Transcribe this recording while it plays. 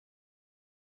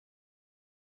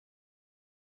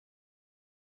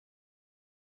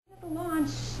The launch,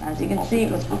 as you can see,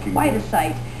 was quite a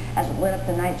sight as it lit up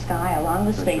the night sky along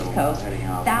the Space Coast.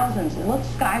 Thousands looked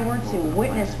skyward to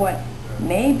witness what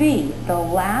may be the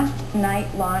last night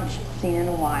launch seen in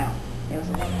a while. It was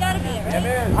gotta be it, right?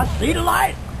 I see the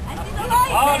light. I see the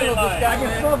light. Oh, the light. I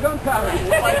can smell gunpowder.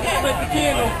 Like the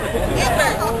candle.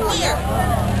 Here.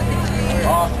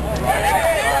 Awesome.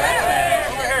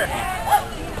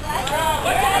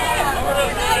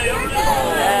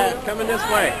 Yeah, coming this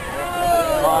way.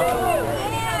 Awesome.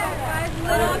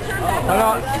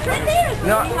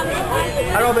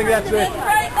 I don't think that's it. No,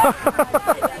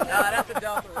 that's a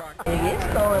Delta rock. It is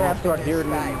going up. Start hearing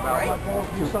me about my balls.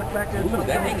 You suck back in.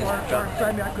 That thing is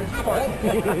inside me. I couldn't spark.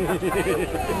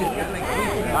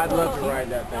 I'd love to ride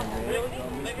that thing,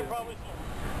 man. They could probably.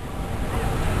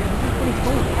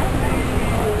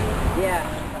 Yeah.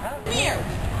 Here.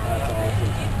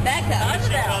 Back up.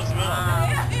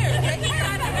 Here.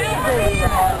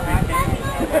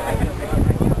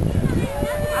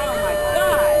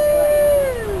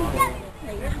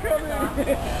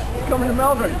 He's coming to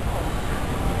Melbourne.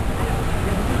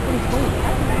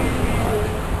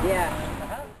 Yeah.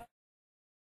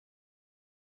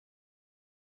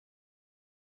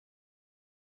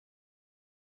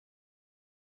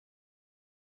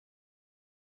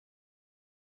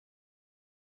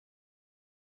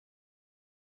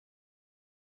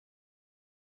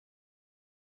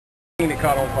 It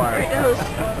caught on fire. Here it goes.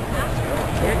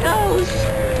 Here it goes.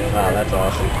 Wow, that's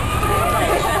awesome.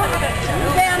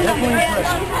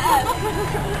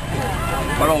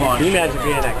 But hold on. Can you imagine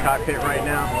being in that cockpit right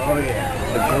now? Oh yeah.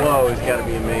 The glow has got to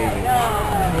be amazing.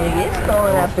 It is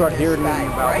going up. Start hearing me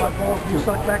about my balls. You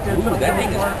suck back in. That thing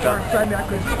is inside me. I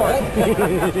couldn't spark.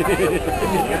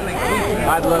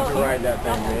 I'd love to ride that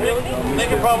thing, man. They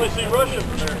could probably see Russia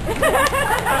from there.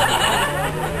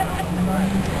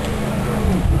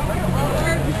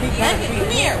 Come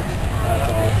here.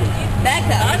 Back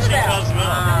up.